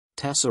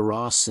Tessa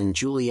Ross and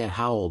Juliette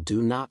Howell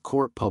do not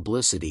court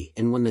publicity,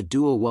 and when the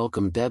duo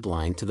welcomed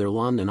Deadline to their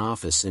London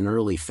office in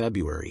early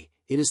February,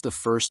 it is the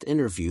first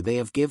interview they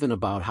have given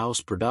about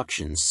House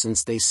Productions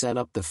since they set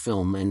up the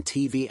film and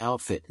TV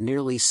outfit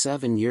nearly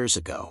 7 years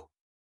ago.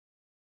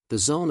 The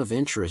Zone of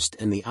Interest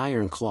and The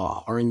Iron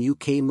Claw are in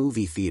UK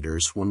movie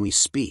theaters when we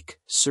speak,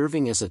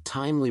 serving as a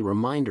timely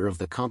reminder of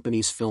the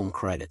company's film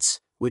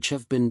credits, which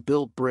have been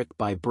built brick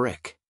by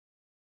brick.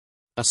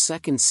 A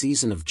second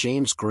season of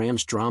James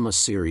Graham's drama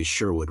series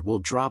Sherwood will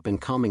drop in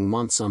coming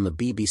months on the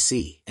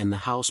BBC, and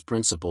the House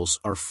principals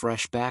are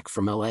fresh back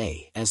from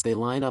LA as they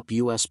line up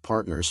US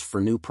partners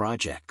for new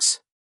projects.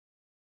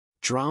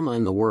 Drama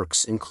in the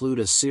works include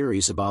a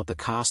series about the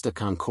Costa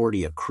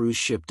Concordia cruise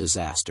ship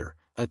disaster,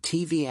 a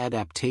TV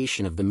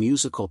adaptation of the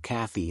musical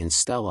Kathy and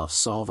Stella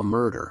Solve a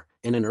Murder,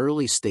 and an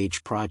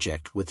early-stage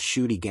project with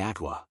Ncuti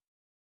Gatwa.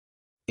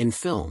 In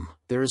film,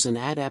 there is an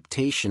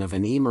adaptation of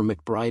an Emer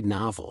McBride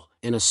novel,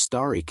 and a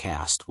starry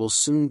cast will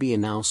soon be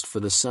announced for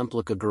the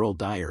Semplica Girl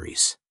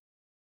Diaries.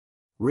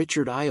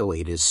 Richard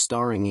Ayoade is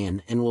starring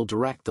in and will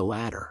direct the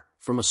latter,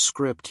 from a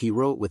script he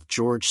wrote with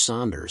George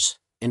Saunders,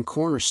 and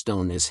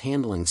Cornerstone is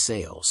handling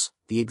sales.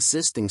 The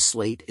existing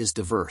slate is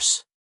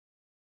diverse.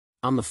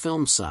 On the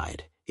film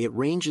side, it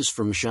ranges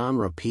from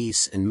genre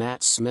piece and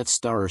Matt Smith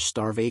starrer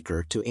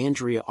Starvaker to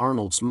Andrea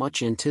Arnold's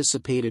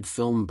much-anticipated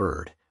film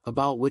Bird,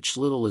 about which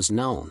little is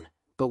known,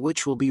 but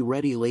which will be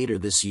ready later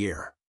this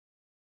year.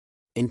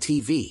 In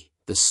TV,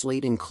 the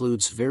slate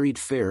includes varied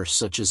fare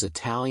such as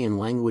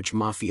Italian-language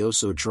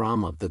mafioso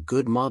drama The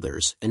Good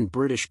Mothers and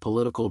British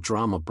political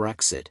drama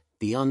Brexit,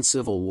 The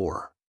Uncivil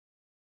War.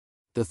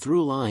 The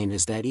through line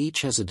is that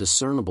each has a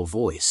discernible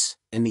voice,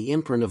 and the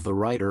imprint of the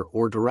writer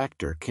or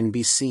director can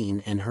be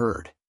seen and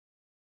heard.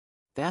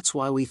 That's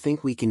why we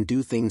think we can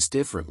do things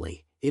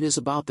differently. It is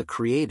about the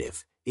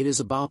creative, it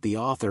is about the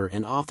author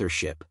and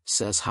authorship,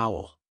 says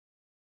Howell.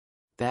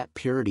 That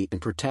purity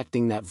and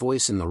protecting that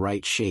voice in the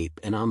right shape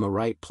and on the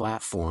right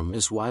platform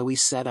is why we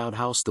set out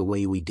House the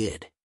way we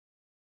did.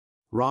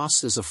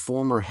 Ross is a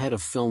former head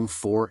of film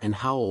for and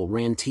Howell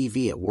ran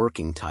TV at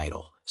Working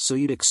Title, so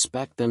you'd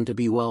expect them to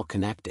be well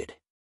connected.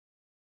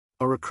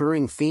 A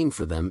recurring theme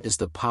for them is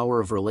the power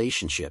of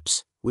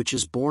relationships, which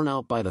is borne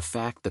out by the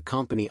fact the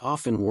company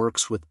often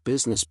works with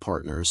business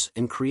partners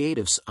and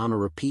creatives on a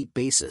repeat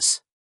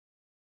basis.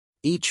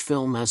 Each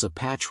film has a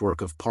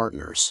patchwork of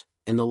partners,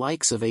 and the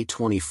likes of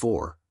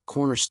A24,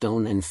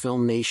 Cornerstone and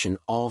Film Nation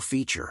all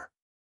feature.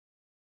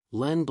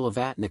 Len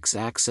Blavatnik's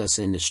Access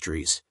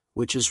Industries,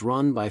 which is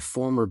run by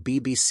former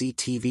BBC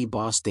TV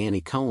boss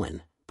Danny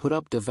Cohen, put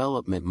up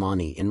development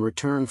money in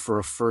return for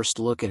a first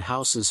look at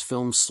House's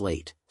film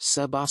slate.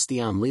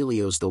 Sebastian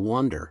Lelio's The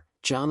Wonder,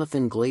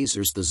 Jonathan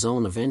Glazer's The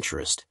Zone of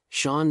Interest,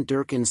 Sean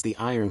Durkin's The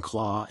Iron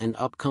Claw and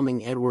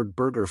upcoming Edward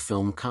Berger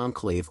film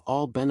Conclave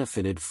all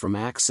benefited from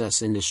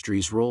Access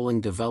Industries'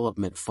 rolling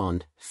development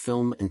fund.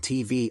 Film and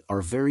TV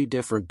are very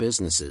different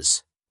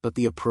businesses, but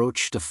the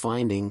approach to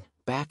finding,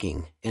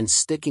 backing, and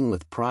sticking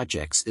with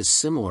projects is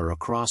similar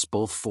across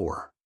both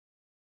four.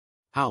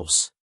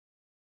 House.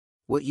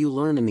 What you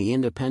learn in the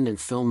independent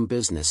film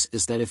business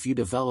is that if you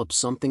develop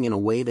something in a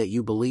way that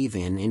you believe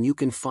in and you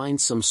can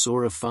find some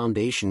sort of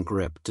foundation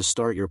grip to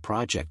start your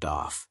project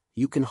off,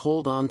 you can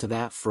hold on to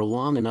that for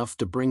long enough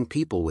to bring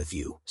people with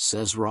you,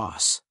 says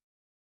Ross.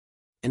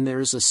 And there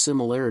is a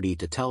similarity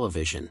to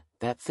television,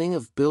 that thing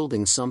of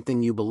building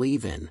something you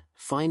believe in,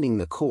 finding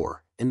the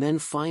core, and then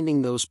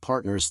finding those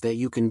partners that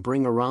you can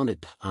bring around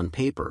it. On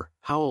paper,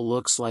 Howell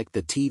looks like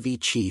the TV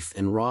chief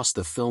and Ross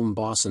the film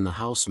boss in the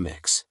House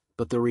mix.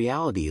 But the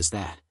reality is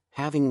that,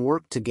 having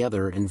worked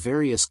together in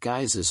various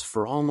guises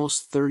for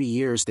almost 30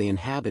 years, they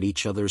inhabit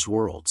each other's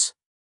worlds.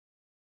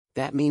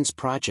 That means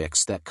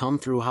projects that come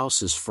through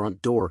House's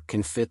front door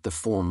can fit the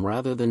form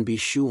rather than be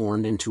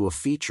shoehorned into a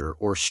feature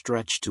or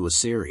stretched to a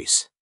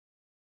series.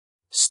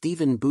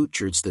 Stephen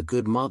Butchard's The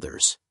Good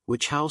Mothers,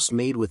 which House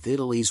made with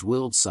Italy's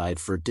Wildside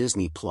for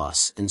Disney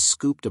Plus and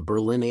scooped a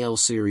Berlinale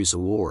Series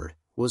award,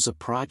 was a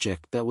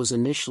project that was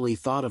initially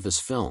thought of as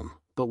film,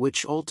 but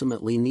which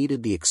ultimately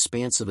needed the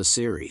expanse of a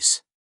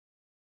series.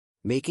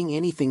 Making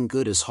anything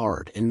good is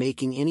hard and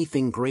making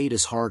anything great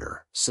is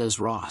harder, says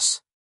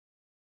Ross.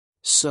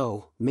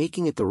 So,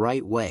 making it the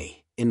right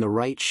way, in the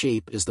right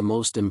shape is the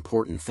most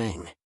important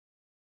thing.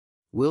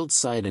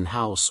 Wildside and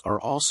House are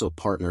also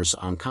partners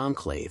on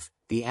Conclave,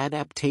 the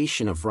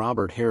adaptation of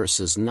Robert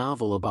Harris's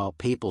novel about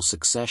papal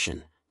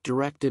succession,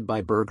 directed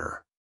by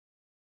Berger.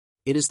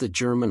 It is the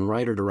German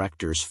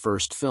writer-director's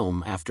first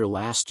film after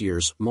last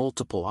year's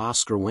multiple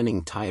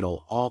Oscar-winning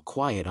title All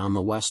Quiet on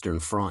the Western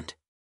Front.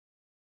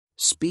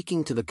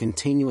 Speaking to the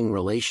continuing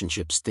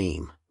relationships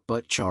theme,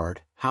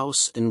 Butchard,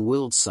 House and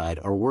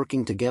Wildside are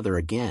working together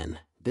again,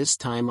 this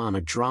time on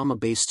a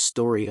drama-based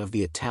story of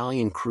the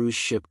Italian cruise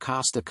ship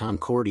Costa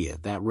Concordia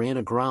that ran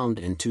aground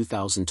in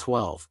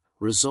 2012,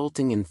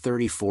 resulting in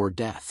 34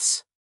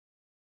 deaths.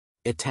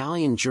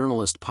 Italian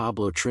journalist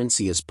Pablo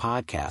Trincia's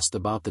podcast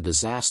about the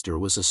disaster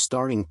was a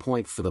starting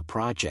point for the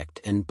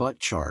project, and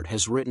Butchard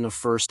has written a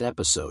first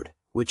episode,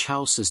 which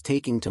House is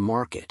taking to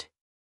market.